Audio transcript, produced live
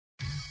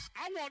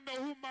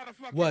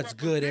What's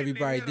good,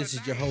 everybody? This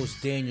is your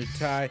host, Daniel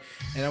Ty,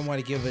 and I want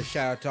to give a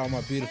shout out to all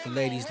my beautiful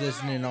ladies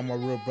listening, all my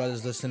real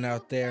brothers listening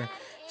out there.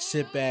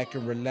 Sit back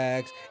and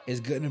relax. It's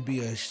going to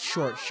be a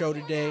short show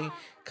today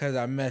because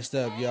I messed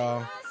up,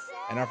 y'all,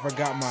 and I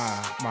forgot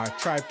my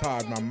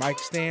tripod, my mic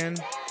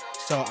stand,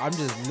 so I'm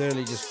just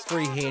literally just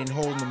freehanding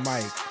holding the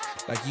mic.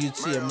 Like you'd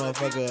see a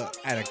motherfucker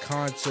at a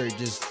concert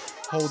just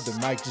hold the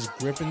mic, just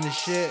gripping the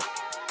shit.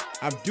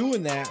 I'm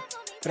doing that,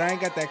 but I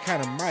ain't got that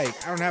kind of mic.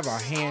 I don't have a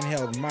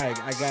handheld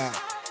mic. I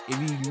got, if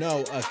you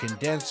know, a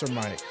condenser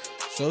mic.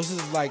 So this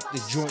is like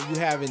the joint you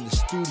have in the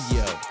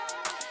studio.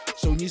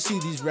 So when you see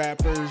these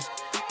rappers,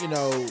 you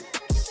know,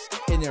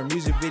 in their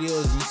music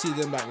videos, and you see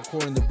them like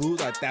recording the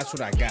booth, like that's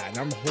what I got. And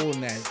I'm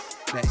holding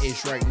that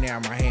ish right now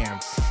in my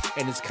hand.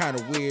 And it's kind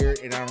of weird,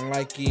 and I don't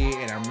like it,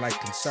 and I'm like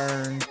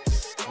concerned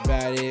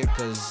about it,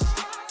 because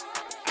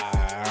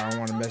I don't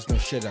want to mess no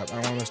shit up.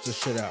 I don't want to mess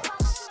this shit up.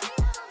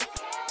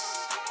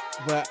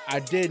 But I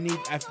did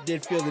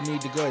feel the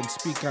need to go ahead and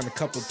speak on a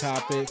couple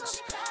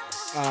topics.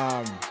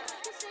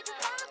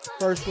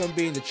 First one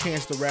being the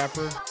Chance the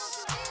Rapper.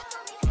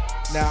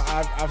 Now,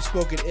 I've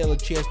spoken ill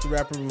of Chance the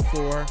Rapper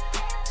before,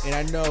 and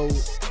I know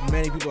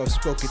many people have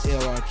spoken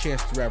ill on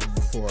Chance the Rapper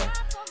before.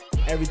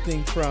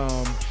 Everything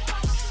from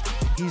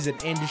he's an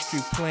industry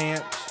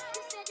plant,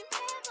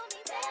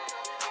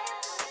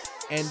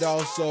 and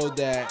also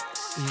that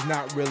he's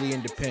not really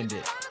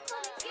independent.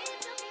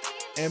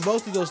 And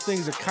both of those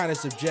things are kind of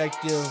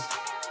subjective,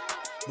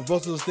 but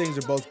both of those things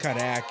are both kind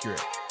of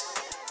accurate.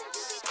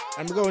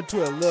 I'm going to go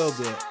into it a little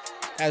bit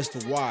as to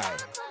why.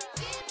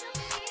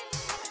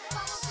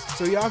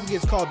 So he often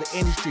gets called the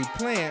industry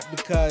plant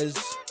because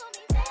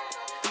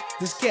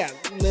this cat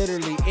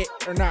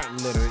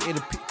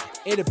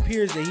it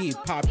appears that he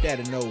popped out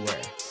of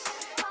nowhere.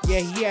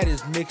 Yeah, he had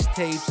his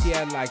mixtapes. He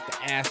had like the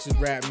acid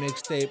rap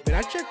mixtape, and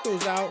I checked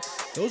those out.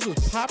 Those was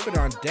popping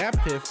on Dat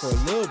Piff for a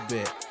little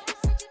bit.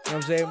 You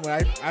know what I'm saying?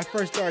 When I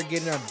first started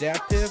getting on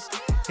Dat Piff,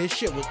 his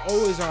shit was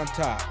always on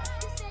top.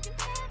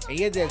 And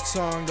he had that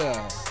song,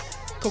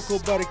 Cocoa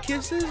Butter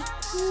Kisses.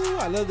 Ooh,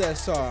 I love that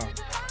song.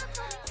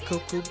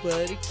 Cocoa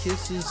Butter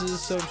Kisses is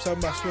something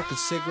about smoking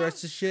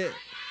cigarettes and shit.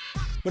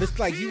 But it's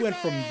like he went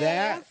from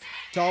that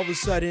to all of a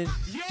sudden,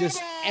 just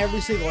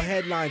every single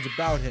headline's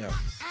about him.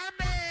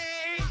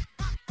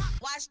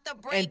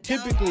 And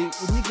typically,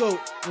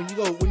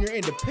 when you're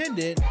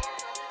independent,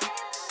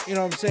 you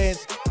know what I'm saying?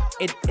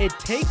 It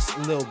takes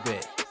a little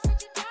bit.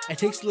 It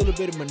takes a little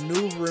bit of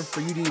maneuvering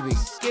for you to even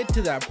get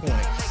to that point.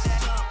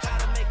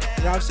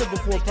 Now, I've said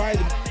before, probably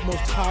the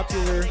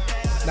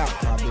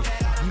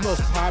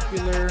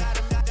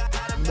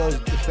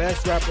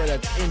best rapper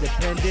that's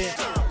independent,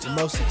 the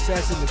most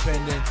success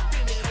independent,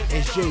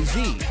 is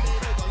Jay-Z.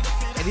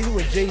 And even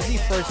when Jay-Z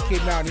first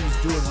came out and he was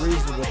doing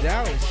Reasonable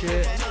Doubt and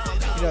shit,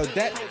 you know,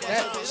 that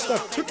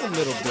stuff took a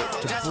little bit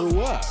to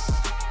brew up.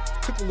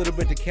 Took a little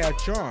bit to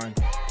catch on.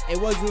 It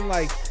wasn't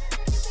like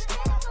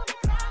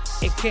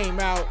it came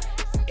out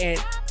and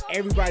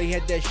everybody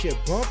had that shit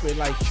bumping.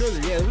 Like, sure,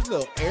 yeah, there was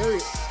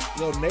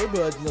little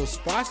neighborhoods, little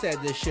spots that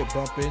had this shit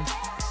bumping,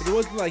 but it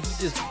wasn't like he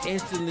just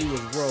instantly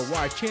was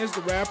worldwide. Chance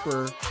the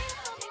Rapper,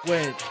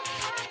 when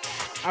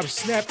I'm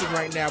snapping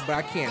right now, but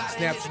I can't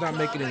snap, it's not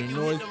making any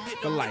noise,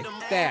 but like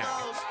that.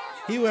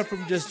 He went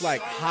from just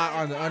like hot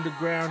on the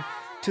underground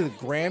to the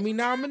Grammy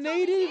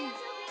nominated.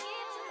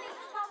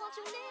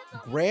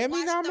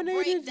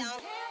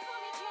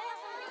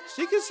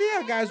 So you can see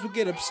how guys would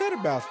get upset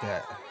about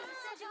that.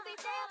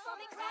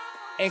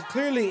 And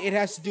clearly it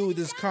has to do with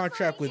this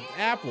contract with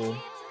Apple.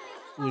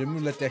 Ooh, let me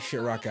let that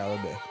shit rock out a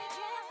little bit.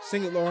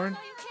 Sing it, Lauren.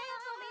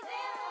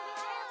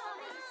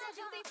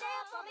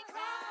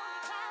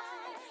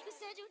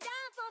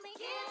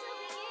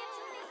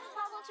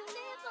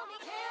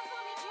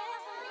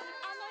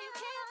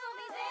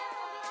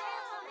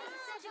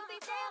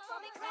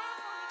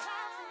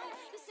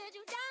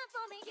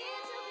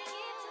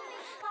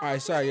 Alright,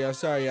 sorry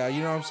y'all.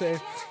 You know what I'm saying?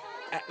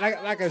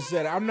 Like I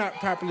said, I'm not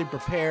properly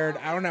prepared.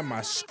 I don't have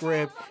my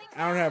script.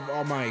 I don't have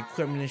all my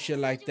equipment and shit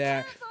like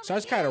that. So I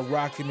was kind of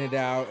rocking it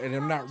out, and I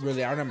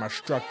don't have my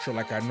structure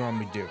like I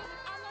normally do.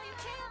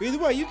 But either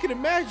way, you can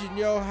imagine,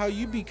 how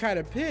you be kind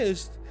of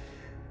pissed.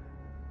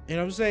 You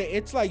know what I'm saying?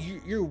 It's like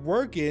you're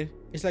working.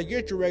 It's like you're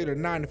at your regular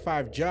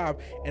 9-to-5 job,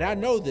 and I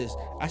know this.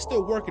 I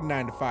still work a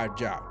 9-to-5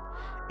 job.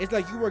 It's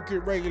like you work your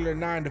regular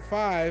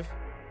 9-to-5.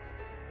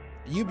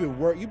 You've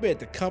been at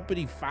the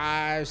company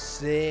 5,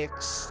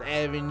 6,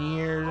 7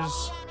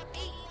 years.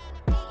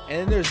 And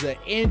then there's an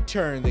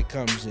intern that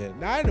comes in.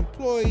 Not an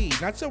employee,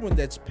 not someone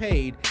that's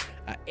paid.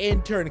 An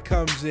intern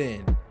comes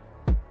in.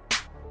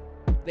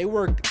 They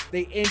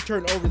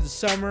intern over the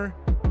summer.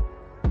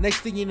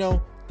 Next thing you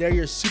know, they're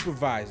your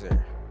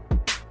supervisor.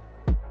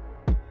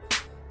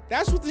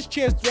 That's what this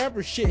Chance the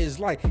Rapper shit is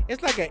like.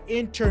 It's like an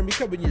intern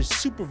becoming your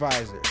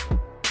supervisor.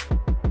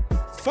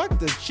 Fuck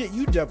the shit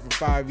you done for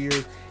 5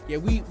 years. Yeah,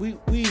 we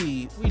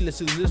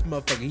listen to this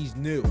motherfucker. He's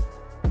new.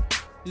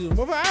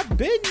 I've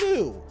been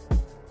new.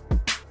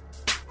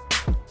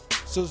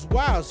 So it's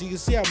wild. So you can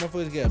see how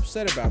motherfuckers get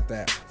upset about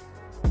that.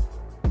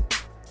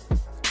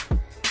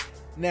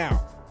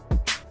 Now,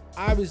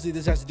 obviously,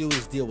 this has to do with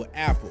his deal with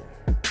Apple.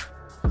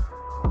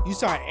 You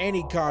sign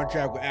any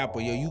contract with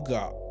Apple, yo, you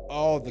got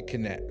all the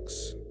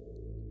connects.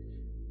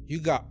 You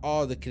got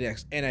all the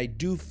connects. And I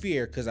do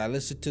fear, because I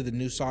listened to the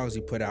new songs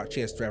he put out,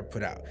 Chance the Rapper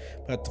put out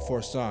the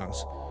 4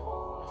 songs.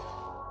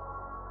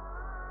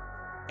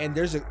 And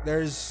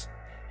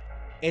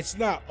it's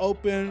not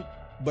open,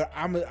 but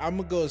I'm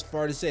gonna go as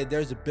far to say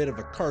there's a bit of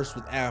a curse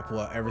with Apple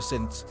ever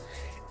since.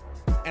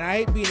 And I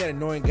hate being that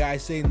annoying guy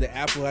saying that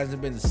Apple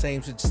hasn't been the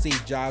same since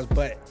Steve Jobs,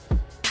 but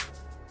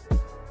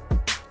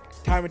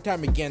time and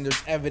time again,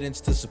 there's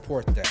evidence to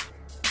support that.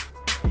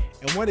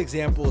 And one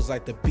example is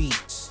like the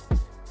Beats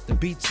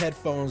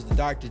headphones, the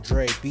Dr.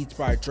 Dre Beats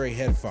by Dre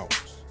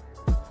headphones.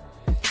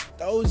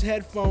 Those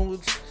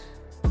headphones,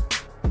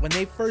 when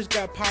they first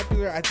got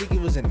popular, I think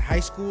it was in high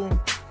school,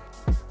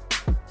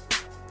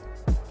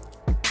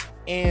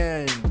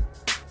 and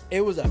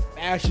it was a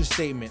fashion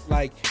statement.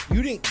 Like,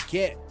 you didn't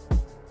get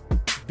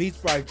Beats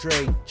by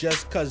Dre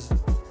just because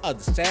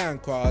of the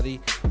sound quality.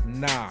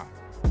 Nah,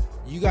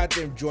 you got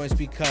them joints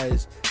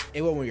because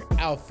it went with your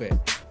outfit.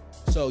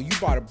 So you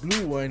bought a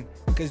blue one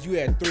because you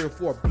had 3 or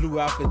 4 blue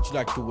outfits you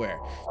like to wear.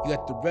 You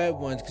got the red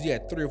ones because you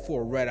had 3 or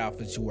 4 red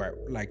outfits you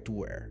like to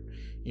wear.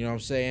 You know what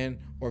I'm saying?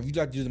 Or if you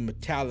like to do the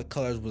metallic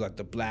colors with like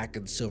the black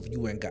and the silver,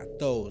 you went and got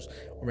those.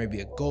 Or maybe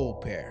a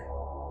gold pair.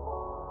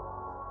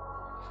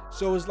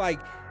 So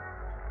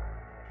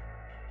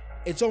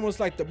it's almost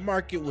like the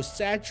market was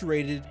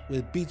saturated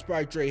with Beats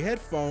by Dre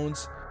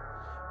headphones,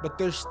 but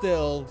they're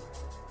still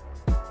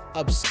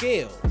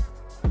upscale.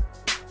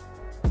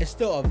 It's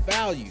still a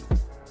value.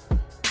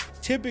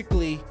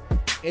 Typically,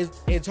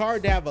 it's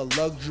hard to have a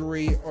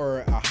luxury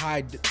or a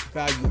high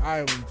value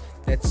item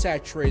that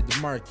saturated the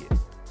market.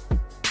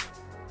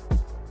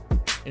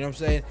 You know what I'm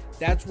saying?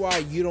 That's why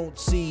you don't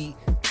see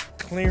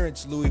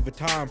clearance Louis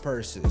Vuitton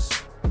purses.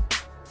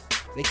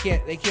 They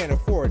can't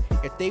afford.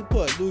 If they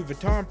put Louis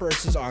Vuitton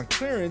purses on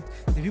clearance,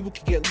 then people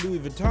can get Louis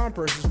Vuitton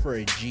purses for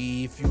a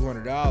few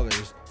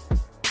 $100s.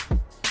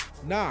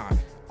 Nah,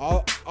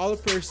 all the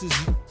purses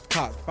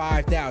cost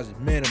 $5,000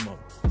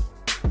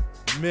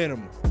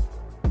 minimum.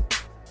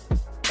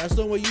 That's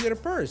the only way you get a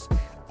purse.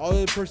 All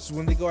the purses,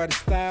 when they go out of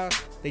style,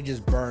 they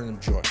just burn them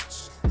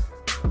joints.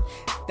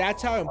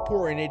 That's how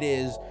important it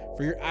is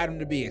for your item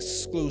to be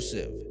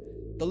exclusive.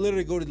 They'll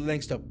literally go to the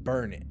lengths to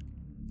burn it.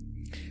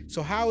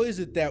 So how is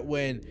it that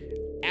when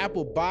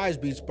Apple buys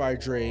Beats by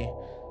Dre,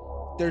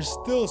 they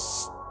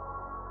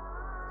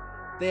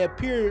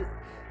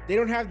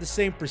don't have the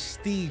same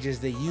prestige as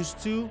they used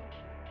to,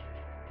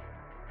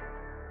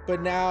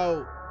 but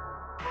now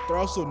they're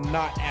also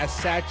not as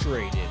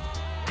saturated.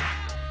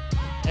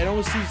 It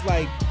almost seems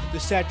like they're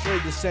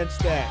saturated in the sense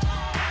that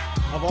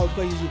of all the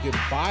places you can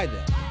buy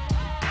them.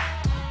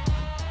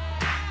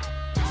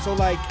 So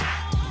like,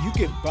 you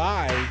can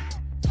buy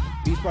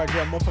Beats by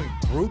Dre on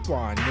motherfucking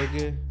Groupon,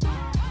 nigga.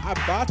 I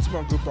bought some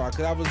on Groupon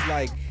because I was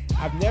like,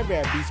 I've never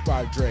had Beats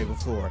by Dre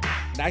before.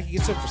 And I can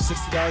get some for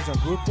 $60 on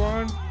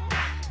Groupon.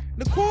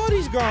 The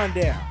quality's gone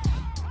down.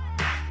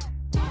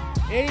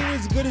 It ain't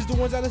as good as the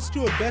ones I listened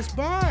to at Best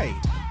Buy.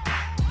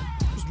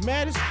 It was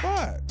mad as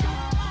fuck.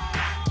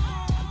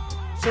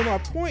 So my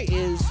point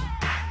is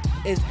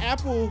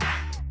Apple,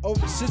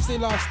 since they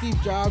lost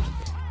Steve Jobs,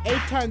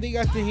 anytime they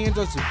got their hands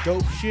on some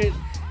dope shit,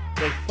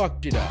 they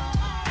fucked it up.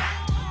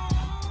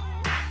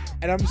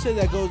 And I'm gonna say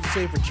that goes the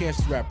same for Chance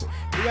the Rapper.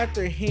 They got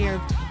their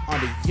hands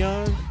on a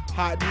young,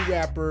 hot new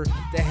rapper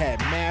that had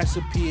mass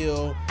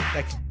appeal,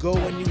 that could go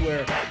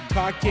anywhere,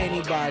 talk to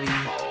anybody. You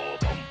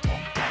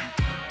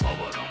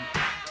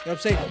know what I'm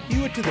saying?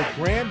 He went to the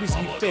Grammys,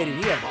 he faded.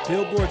 He had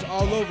billboards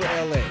all over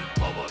LA.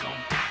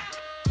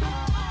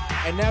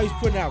 And now he's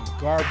putting out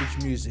garbage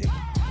music.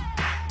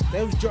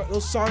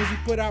 Those songs he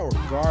put out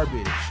were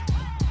garbage.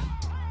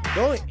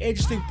 The only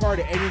interesting part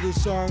of any of those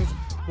songs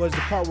was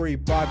the part where he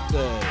bought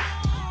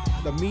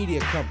the media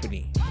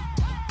company,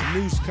 the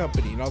news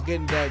company, and I'll get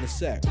into that in a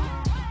sec.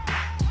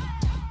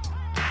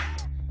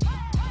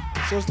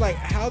 So it's like,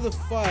 how the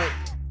fuck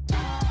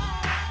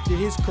did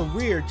his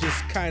career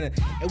just kind of,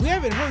 and we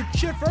haven't heard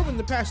shit from him in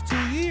the past 2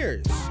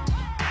 years.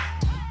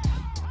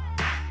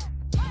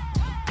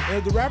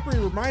 And the rapper he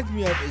reminds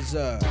me of is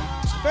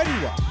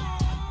Fetty Wap.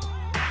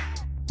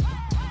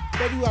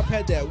 Fetty Wap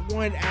had that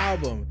one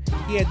album.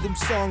 He had them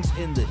songs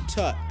in the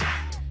tuck.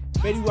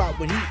 Fetty Wap,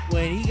 when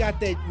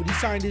he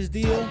signed his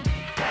deal,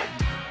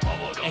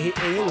 and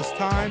it was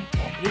time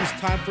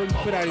for him to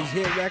put out his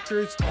hit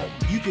records,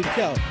 you could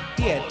tell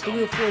he had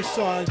 3 or 4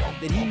 songs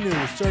that he knew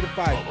were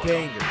certified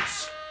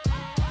bangers.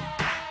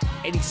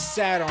 And he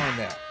sat on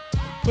that.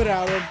 Put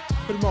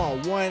them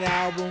on one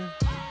album.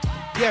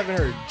 You haven't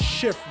heard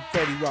shit from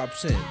Fetty Wap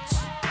since.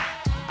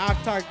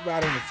 I've talked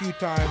about him a few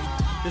times.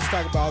 Just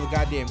talk about all the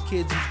goddamn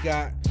kids he's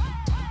got.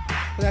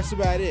 But that's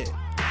about it.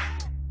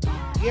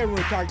 You haven't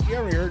really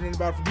heard anything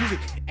about it for music.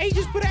 And he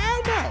just put an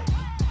album out.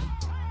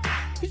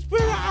 He just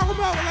put an album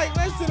out like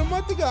less than a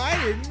month ago. I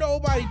didn't hear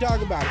nobody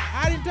talk about it.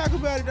 I didn't talk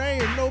about it. I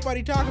didn't hear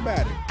nobody talk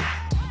about it.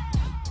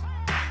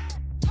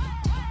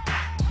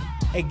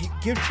 and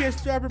give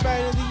Chance the Rapper by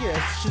the end of the year.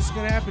 That's just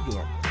gonna happen to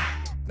him.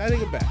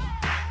 Nothing about it.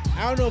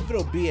 I don't know if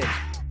it'll be as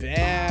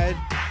bad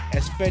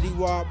as Fetty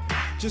Wap,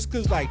 just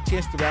cause like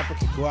Chance the Rapper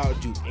can go out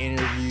and do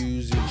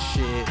interviews and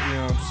shit, you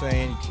know what I'm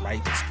saying? He's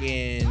light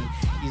skinned,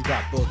 he's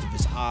got both of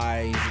his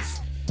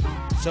eyes.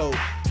 So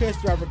Chance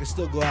the Rapper can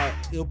still go out,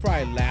 it'll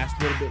probably last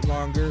a little bit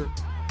longer.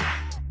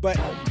 But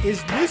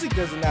his music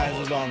doesn't last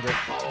as long as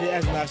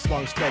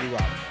Fetty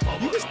Wap.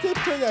 You can still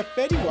turn that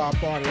Fetty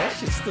Wap on and that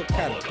shit still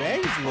kind of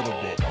bangs a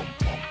little bit.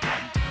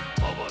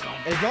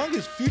 As long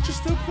as Future's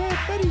still playing,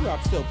 Fetty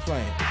Wap's still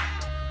playing.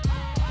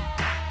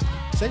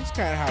 So that's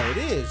kind of how it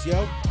is,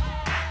 yo.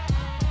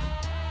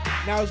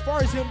 Now, as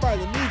far as him by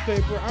the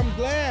newspaper, I'm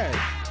glad.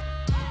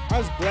 I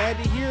was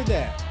glad to hear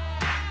that.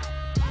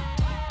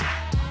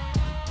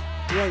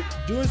 You know,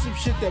 doing some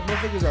shit that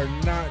motherfuckers are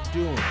not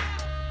doing.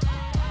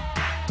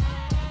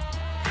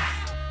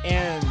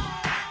 And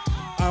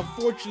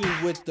unfortunately,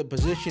 with the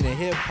position in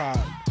hip hop,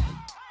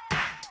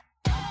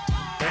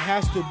 there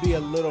has to be a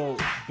little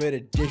bit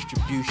of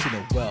distribution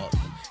of wealth.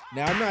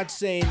 Now, I'm not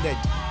saying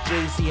that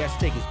Jay-Z has to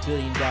take his $1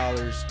 billion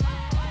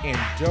and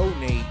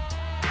donate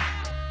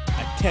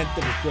a tenth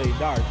of his $1 billion.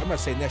 I'm not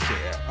saying that shit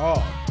at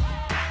all.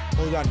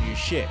 Hold on to your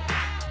shit.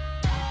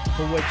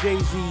 But what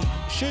Jay-Z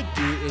should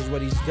do is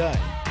what he's done.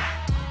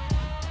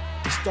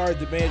 He started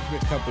the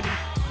management company.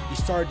 He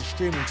started the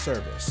streaming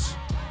service.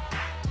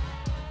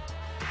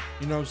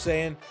 You know what I'm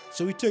saying?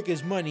 So he took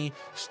his money,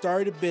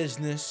 started a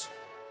business,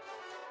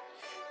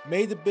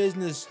 made the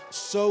business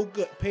so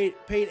good, paid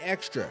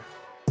extra.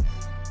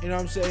 You know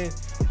what I'm saying?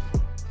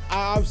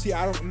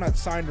 I'm not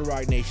signed to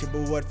Roc Nation,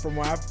 but what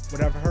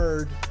I've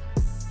heard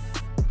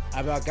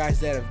about guys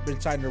that have been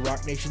signed to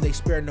Roc Nation, they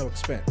spare no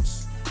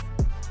expense.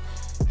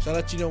 So I'll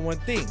let you know one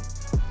thing.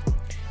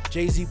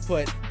 Jay-Z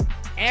put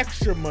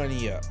extra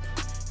money up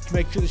to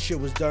make sure the shit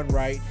was done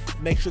right,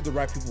 make sure the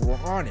right people were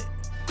on it.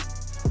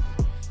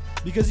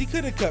 Because he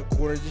could have cut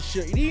quarters and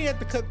shit. He didn't have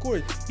to cut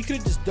quarters. He could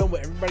have just done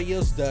what everybody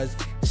else does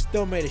and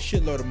still made a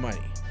shitload of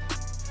money.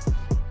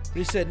 But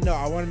he said, no,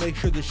 I want to make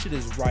sure this shit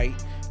is right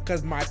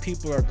because my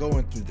people are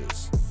going through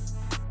this.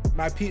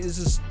 This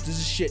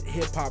is shit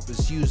hip hop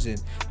is using.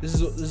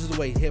 This is the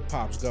way hip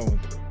hop's going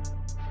through.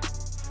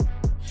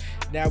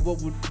 Now,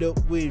 what would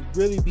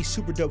really be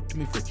super dope to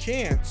me for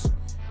Chance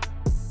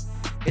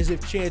is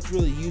if Chance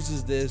really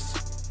uses this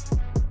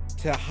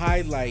to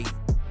highlight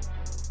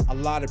a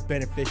lot of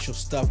beneficial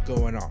stuff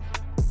going on.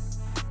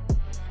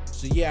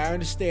 So yeah, I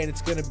understand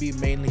it's gonna be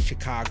mainly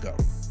Chicago,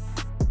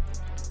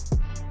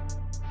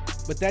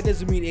 but that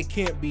doesn't mean it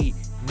can't be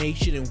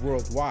nation and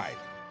worldwide.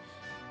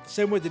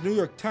 Same with the New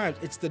York Times.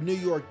 It's the New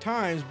York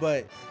Times,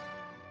 but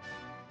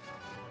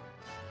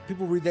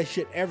people read that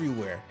shit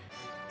everywhere,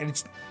 and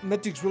it's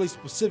nothing's really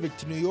specific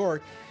to New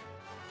York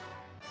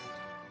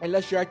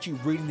unless you're actually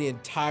reading the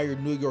entire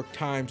New York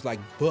Times like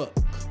book.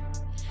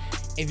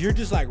 If you're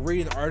just like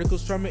reading the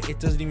articles from it,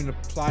 it doesn't even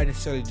apply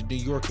necessarily to New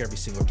York every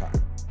single time.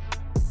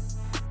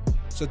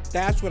 So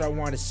that's what I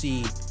want to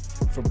see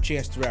from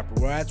Chance the Rapper.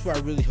 Well, that's what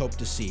I really hope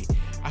to see.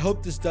 I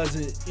hope this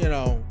doesn't,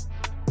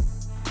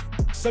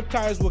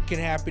 sometimes what can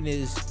happen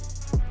is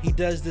he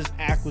does this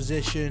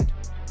acquisition.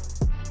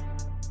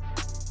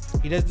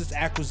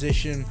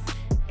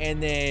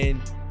 And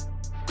then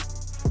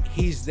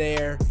he's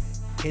there.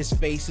 His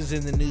face is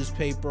in the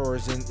newspaper or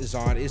is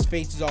on. His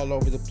face is all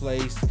over the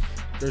place.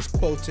 There's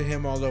quotes of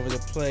him all over the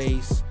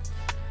place.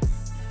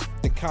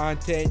 The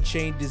content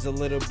changes a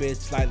little bit,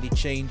 slightly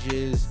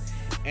changes.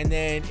 And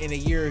then in a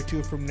year or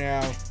two from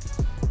now,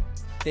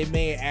 they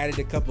may have added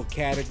a couple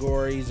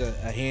categories, a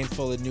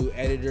handful of new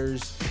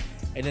editors,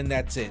 and then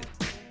that's it.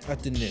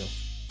 Nothing new.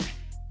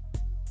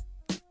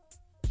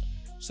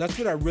 So that's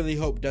what I really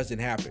hope doesn't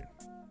happen.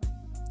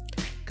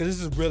 Because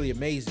this is really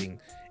amazing.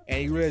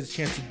 And he really has a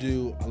chance to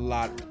do a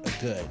lot of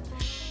good.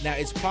 Now,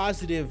 it's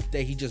positive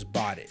that he just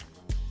bought it.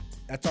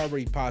 That's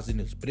already positive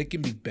news, but it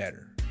can be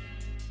better.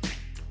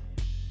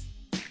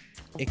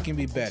 It can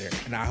be better,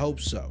 and I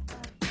hope so.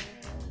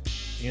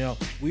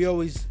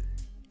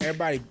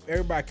 Everybody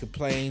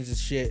complains and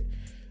shit.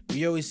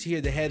 We always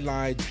hear the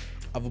headlines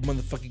of a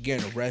motherfucker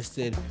getting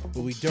arrested,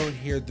 but we don't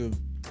hear the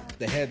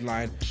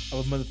headline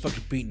of a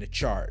motherfucker beating the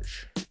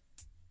charge.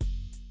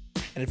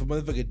 And if a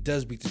motherfucker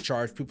does beat the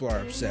charge, people are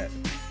upset.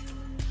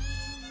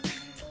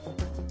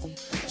 So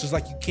it's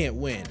like you can't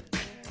win.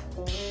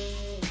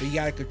 But you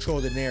gotta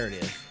control the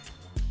narrative.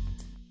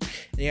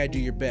 And you gotta do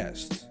your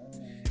best.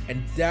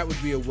 And that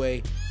would be a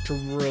way to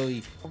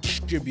really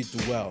distribute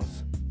the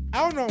wealth. I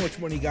don't know how much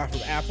money he got from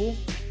Apple.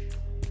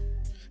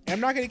 And I'm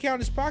not gonna count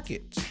his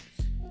pockets.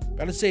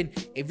 But I'm saying,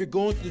 if you're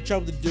going through the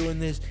trouble of doing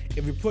this,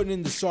 if you're putting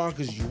in the song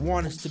because you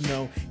want us to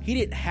know, he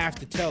didn't have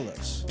to tell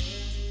us.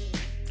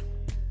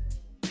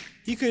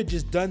 He could have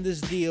just done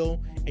this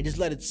deal and just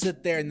let it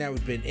sit there and that would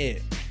have been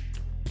it.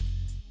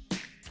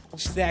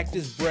 Stacked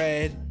his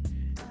bread,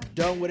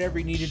 done whatever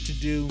he needed to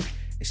do,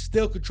 and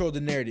still control the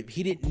narrative.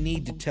 He didn't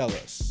need to tell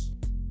us.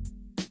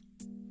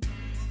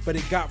 But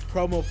it got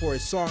promo for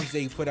his songs that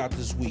he put out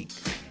this week.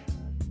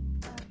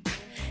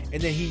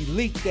 And then he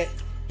leaked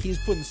He was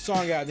putting the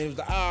song out, and he was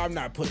like, "Oh, I'm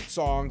not putting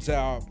songs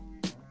out."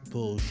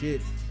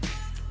 Bullshit.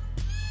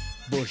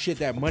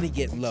 That money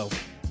getting low.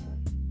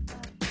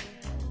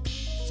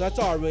 So that's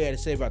all I really had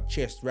to say about the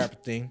Chance the Rapper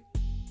thing.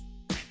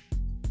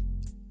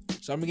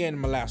 So I'm gonna get into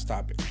my last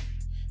topic.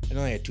 I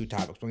only had 2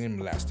 topics, but I'm getting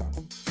into my last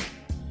topic.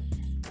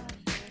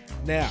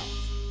 Now,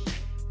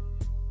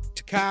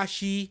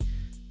 Tekashi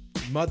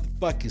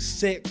motherfucking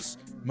 6,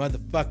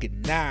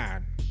 motherfucking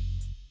 9.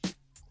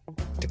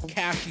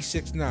 Tekashi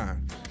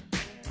 6ix9ine.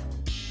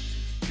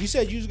 You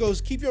said you was going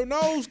to keep your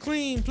nose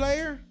clean,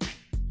 player.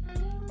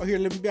 Oh, here,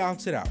 let me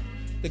balance it out.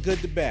 The good,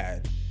 the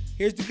bad.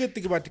 Here's the good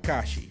thing about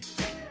Tekashi.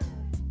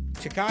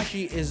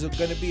 Tekashi is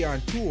going to be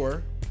on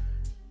tour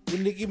with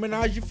Nicki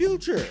Minaj in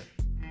Future.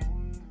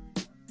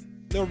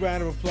 Little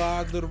round of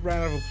applause.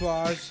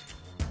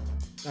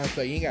 I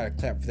thought you ain't got to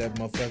clap for that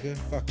motherfucker.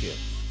 Fuck him.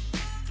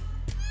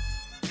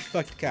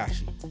 Fuck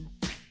Tekashi.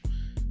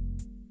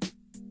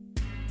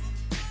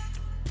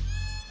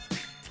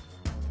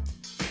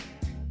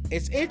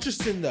 It's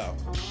interesting though.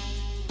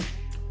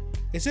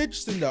 I'm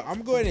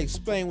gonna go ahead and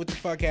explain what the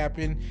fuck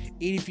happened.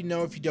 Even if you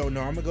know, if you don't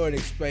know, I'm gonna go ahead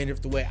and explain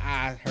it the way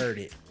I heard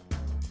it.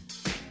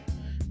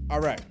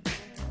 Alright.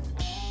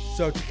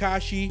 So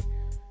Tekashi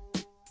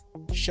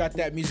shot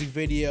that music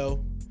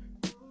video.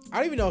 I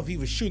don't even know if he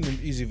was shooting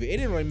the music video. It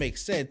didn't really make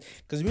sense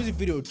because the music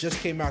video just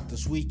came out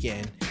this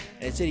weekend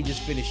and it said he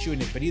just finished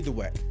shooting it. But either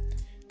way,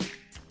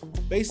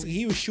 basically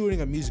he was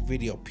shooting a music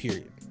video,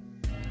 period.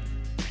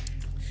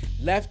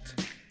 Left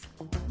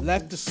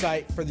the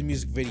site for the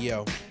music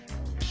video.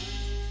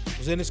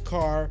 Was in his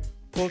car,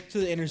 pulled to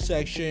the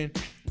intersection,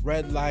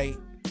 red light.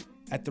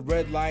 At the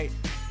red light,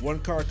 one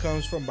car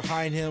comes from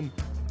behind him,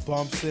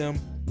 bumps him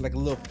like a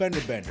little fender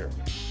bender. You know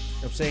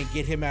what I'm saying?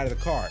 Get him out of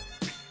the car.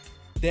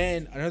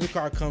 Then another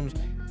car comes,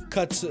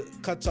 cuts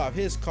off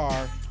his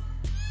car.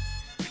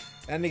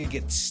 That nigga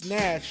gets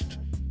snatched,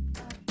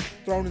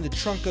 thrown in the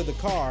trunk of the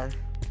car.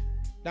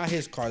 Not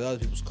his car, the other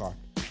people's car.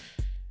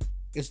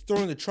 It's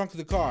thrown in the trunk of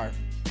the car.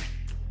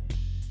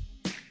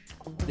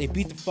 They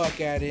beat the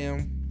fuck out of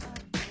him.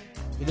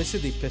 Well, they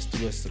said they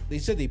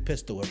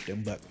pistol whipped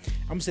him, but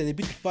I'm gonna say they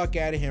beat the fuck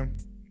out of him.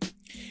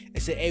 They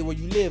said, "Hey, where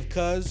you live,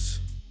 cuz?"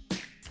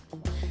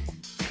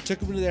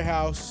 Took him to their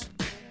house.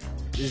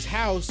 His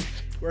house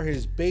where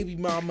his baby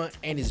mama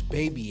and his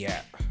baby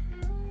at.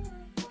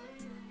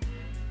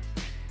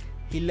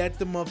 He let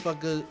the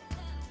motherfucker.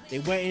 They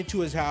went into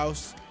his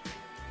house.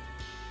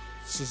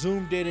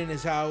 Zoomed in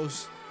his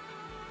house.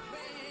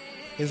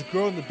 His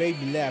girl and the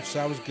baby left,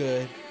 so I was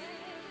good.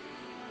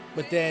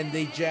 But then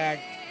they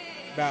jacked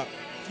about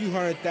a few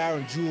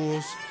 100,000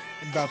 jewels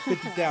and about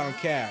 50,000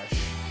 cash.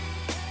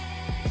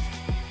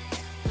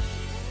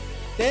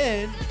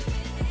 Then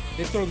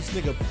they throw this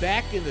nigga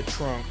back in the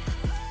trunk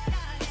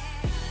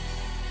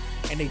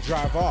and they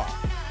drive off.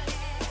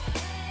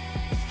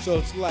 So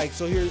it's like,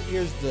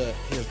 here's the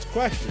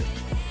question,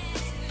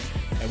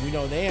 and we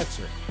know the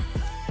answer.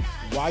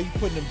 Why are you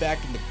putting him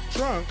back in the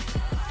trunk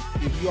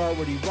if you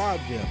already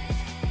robbed him?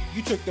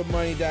 You took the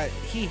money that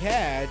he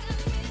had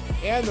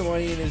and the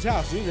money in his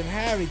house. He didn't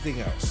have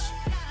anything else.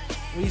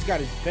 I mean, he's got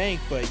his bank,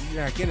 but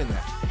you're not getting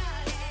that.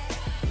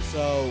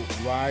 So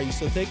why are you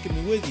still taking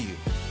me with you?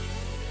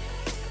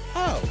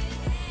 Oh,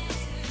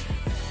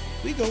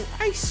 we gon'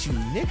 ice you,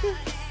 nigga.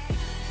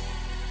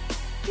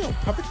 You don't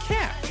pop a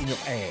cap in your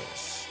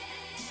ass.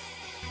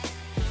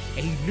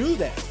 And he knew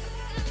that.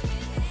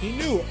 He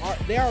knew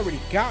they already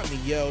got me,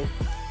 yo.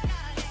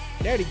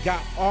 They already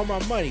got all my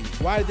money.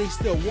 Why did they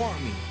still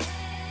want me?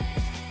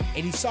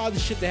 And he saw the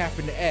shit that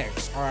happened to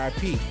X,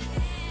 R.I.P.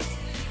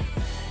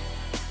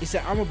 He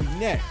said, I'm gonna be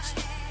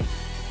next.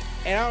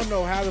 And I don't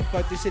know how the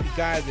fuck they said the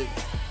guy that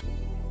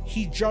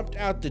he jumped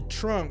out the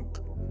trunk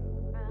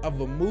of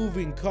a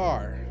moving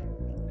car.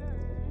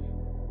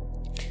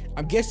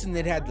 I'm guessing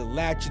they had the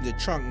latch in the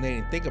trunk and they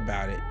didn't think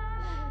about it.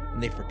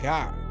 And they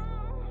forgot.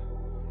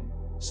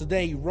 So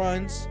then he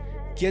runs,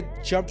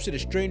 jumps in a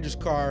stranger's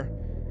car,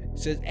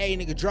 says, "Hey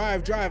nigga,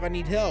 drive, I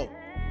need help."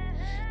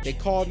 They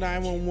call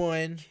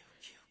 911,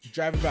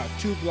 drive about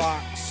 2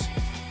 blocks,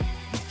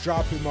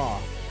 drop him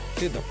off.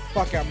 Get the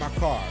fuck out my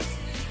car.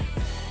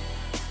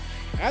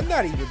 I'm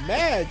not even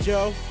mad,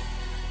 Joe.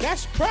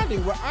 That's probably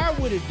what I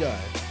would have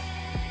done.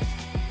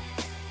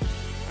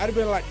 I'd have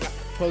been like,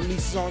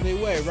 police is on their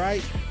way,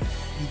 right?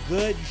 You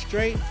good? You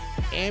straight?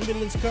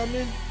 Ambulance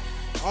coming?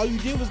 All you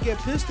did was get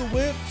pistol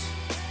whipped.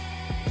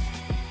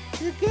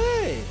 You're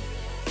good.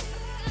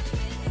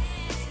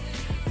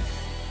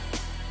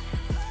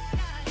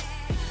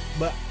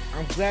 But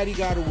I'm glad he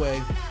got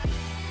away.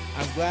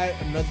 I'm glad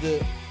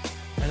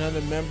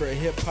another member of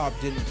hip hop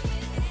didn't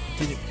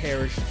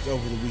perish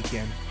over the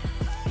weekend.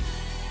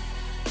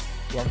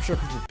 Well, I'm sure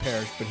people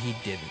perished, but he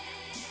didn't.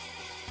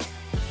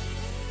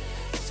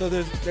 So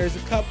there's a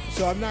couple.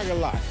 So I'm not gonna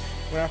lie.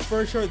 When I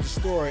first heard the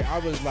story, I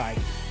was like,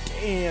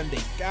 "Damn,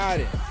 they got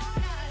him."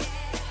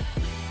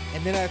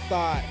 And then I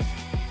thought,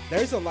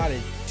 there's a lot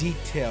of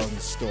detail in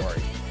the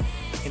story,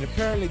 and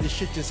apparently this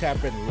shit just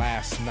happened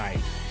last night.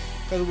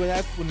 Because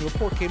when the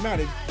report came out,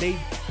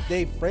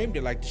 they framed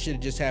it like the shit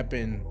had just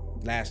happened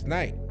last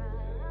night.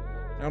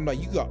 And I'm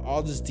like, you got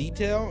all this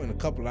detail in a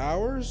couple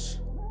hours?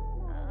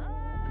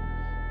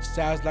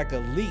 Sounds like a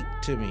leap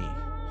to me.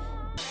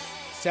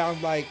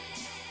 Sounds like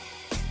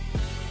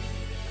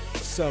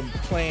some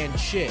planned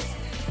shit.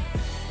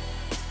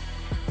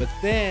 But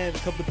then a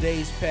couple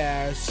days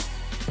pass,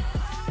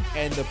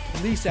 and the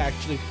police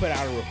actually put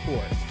out a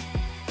report.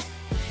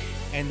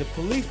 And the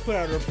police put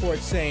out a report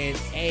saying,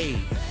 hey,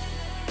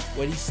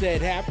 what he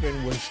said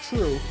happened was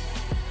true.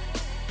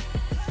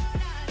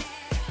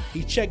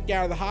 He checked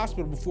out of the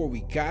hospital before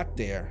we got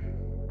there.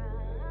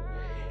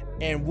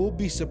 And we'll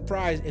be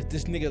surprised if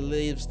this nigga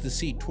lives to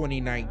see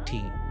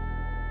 2019.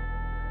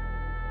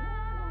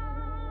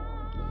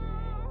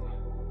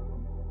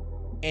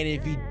 And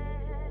if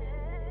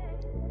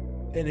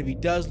he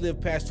does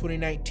live past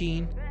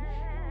 2019,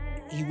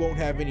 he won't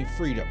have any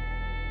freedom.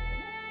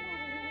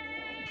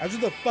 That's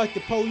what the fuck the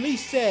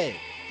police said.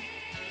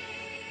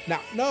 Now,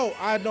 no,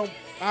 I don't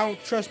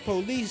trust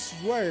police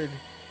word,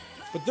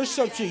 but there's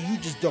some shit you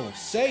just don't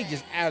say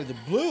just out of the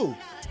blue,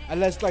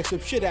 unless like some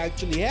shit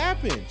actually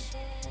happens.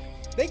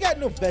 They got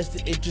no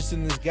vested interest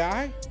in this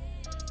guy.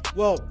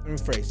 Well, let me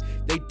rephrase.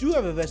 They do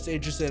have a vested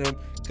interest in him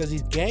because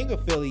he's gang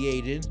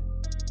affiliated.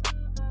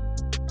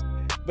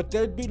 But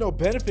there'd be no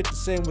benefit to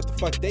saying what the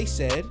fuck they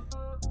said.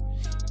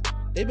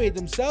 They made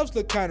themselves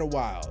look kind of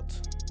wild.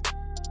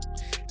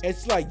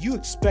 It's like, you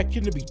expect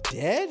him to be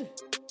dead?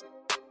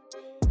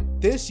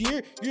 This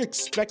year, you're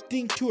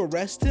expecting to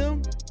arrest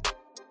him?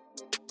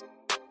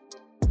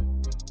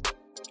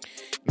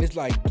 And it's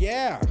like,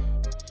 yeah.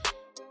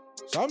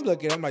 So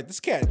I'm like, this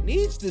cat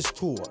needs this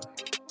tour.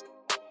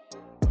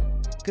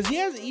 Cause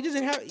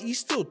he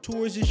still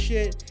tours his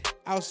shit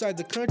outside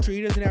the country.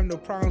 He doesn't have no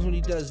problems when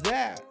he does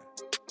that.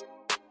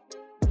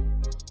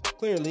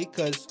 Clearly,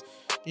 cause,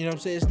 you know what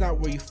I'm saying, it's not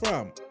where you're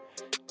from.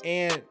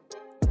 And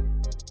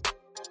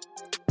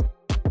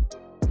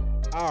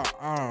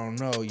I don't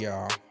know,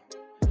 y'all.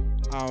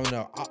 I don't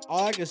know.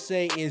 All I can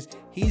say is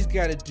he's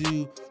got to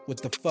do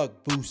what the fuck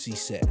Boosie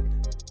said.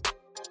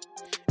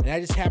 And I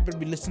just happened to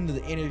be listening to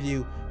the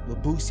interview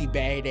with Boosie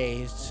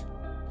Badass.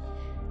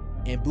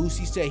 And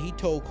Boosie said he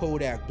told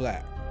Kodak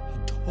Black.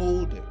 He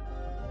told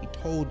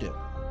him,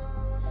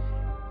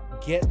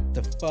 get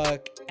the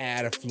fuck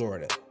out of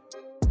Florida.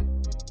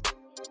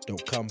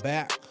 Don't come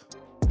back.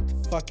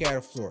 Get the fuck out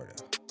of Florida.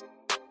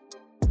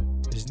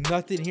 There's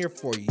nothing here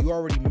for you. You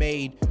already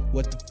made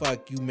what the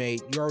fuck you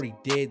made. You already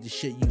did the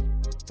shit you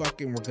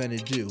fucking were gonna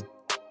do.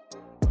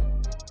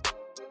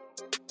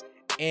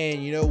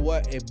 And you know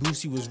what? And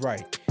Boosie was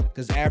right.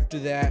 Because after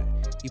that,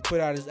 he put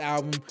out his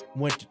album,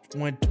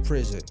 went to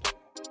prison.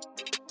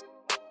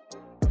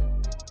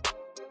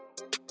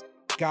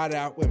 Got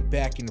out, went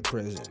back into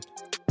prison.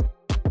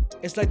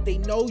 It's like they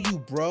know you,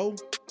 bro.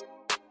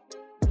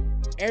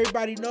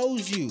 Everybody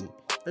knows you.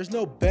 There's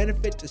no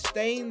benefit to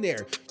staying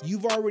there.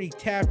 You've already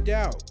tapped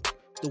out.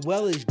 The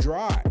well is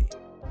dry.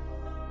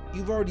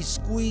 You've already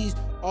squeezed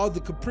all the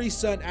Capri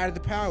Sun out of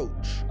the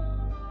pouch.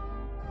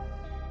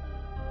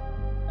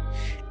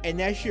 And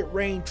that shit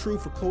rang true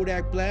for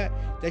Kodak Black.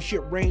 That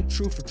shit rang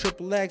true for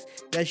Triple X.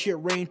 That shit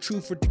rang true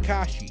for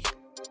Tekashi.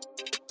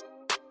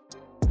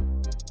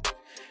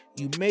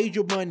 You made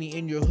your money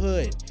in your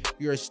hood.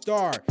 You're a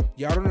star.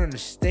 Y'all don't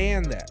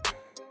understand that.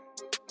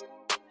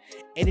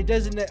 And it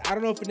doesn't, I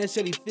don't know if it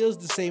necessarily feels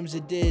the same as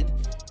it did,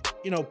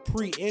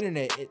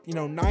 pre-internet,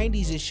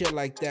 90s and shit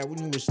like that. When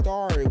you were a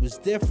star, it was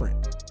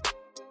different.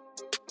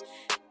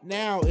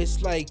 Now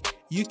it's like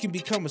you can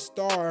become a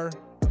star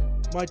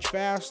much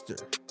faster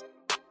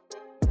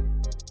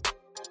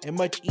and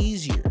much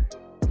easier.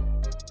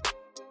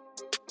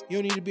 You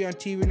don't need to be on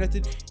TV or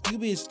nothing. You can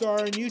be a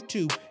star on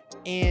YouTube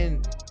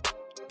and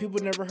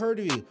people never heard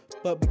of you.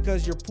 But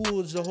because your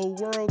pool is the whole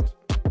world,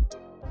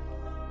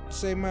 the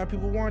same amount of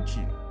people want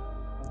you.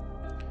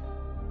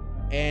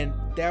 And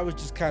that was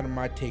just kind of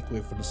my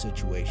takeaway from the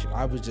situation.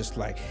 I was just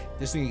like,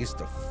 this nigga gets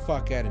the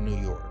fuck out of New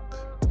York.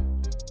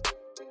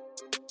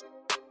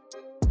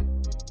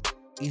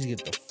 He's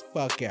get the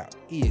fuck out.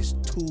 He is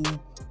too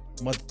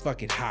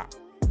motherfucking hot.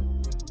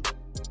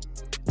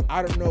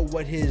 I don't know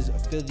what his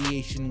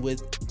affiliation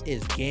with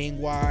is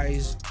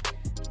gang-wise.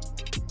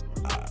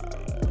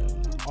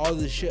 All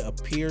this shit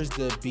appears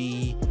to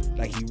be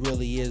like he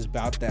really is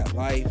about that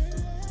life.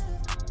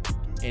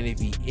 And if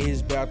he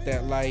is about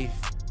that life,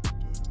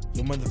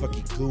 your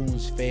motherfucking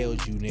goons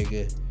failed you,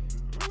 nigga.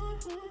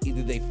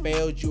 Either they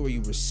failed you or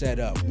you were set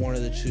up. One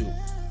of the two.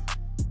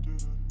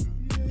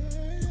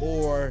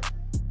 Or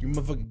your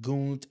motherfucking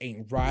goons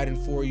ain't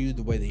riding for you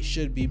the way they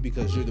should be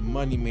because you're the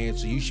money man,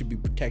 so you should be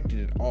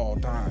protected at all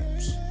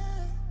times.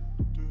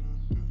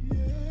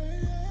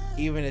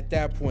 Even at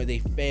that point, they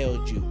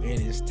failed you and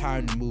it's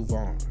time to move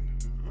on.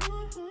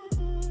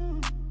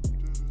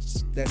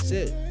 That's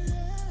it.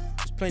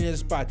 Plenty of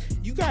spots.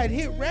 You got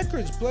hit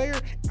records, player.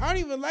 I don't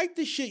even like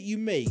the shit you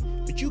make,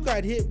 but you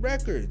got hit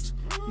records.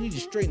 You need to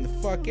straighten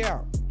the fuck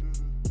out.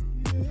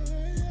 You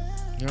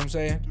know what I'm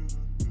saying?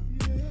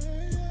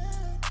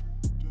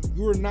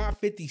 You are not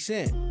 50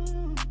 Cent.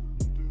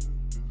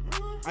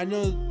 I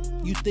know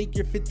you think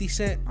you're 50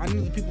 Cent. I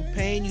know the people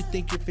paying you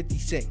think you're 50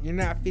 Cent. You're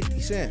not 50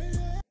 Cent.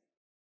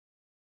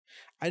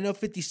 I know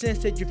 50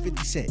 Cent said you're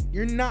 50 Cent.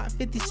 You're not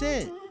 50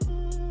 Cent.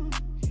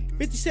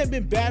 50 Cent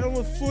been battling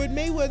with Floyd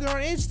Mayweather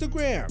on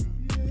Instagram.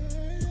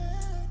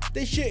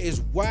 This shit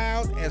is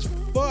wild as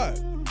fuck.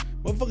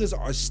 Motherfuckers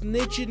are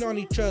snitching on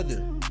each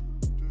other.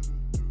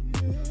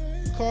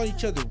 Calling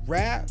each other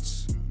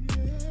rats.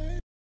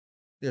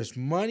 There's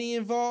money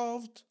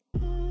involved.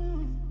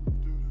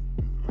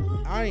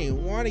 I don't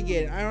even want to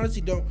get it. I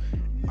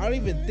don't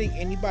even think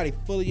anybody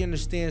fully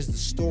understands the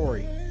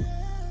story.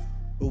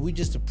 But we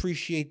just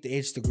appreciate the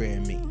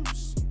Instagram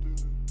memes.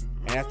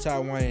 And that's how I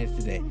wanted it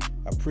today.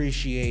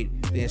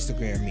 Appreciate the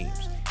Instagram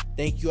memes.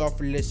 Thank you all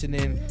for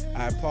listening.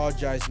 I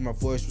apologize if my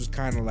voice was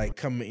kind of like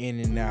coming in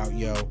and out,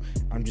 yo.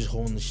 I'm just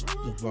holding the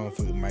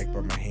motherfucking mic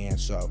by my hand,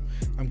 so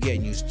I'm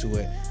getting used to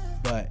it.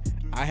 But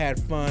I had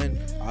fun.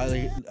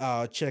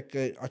 I'll check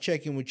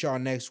in with y'all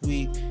next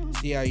week,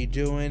 see how you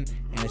doing,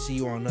 and I'll see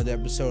you on another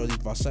episode of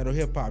the Falsetto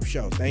Hip Hop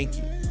Show. Thank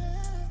you.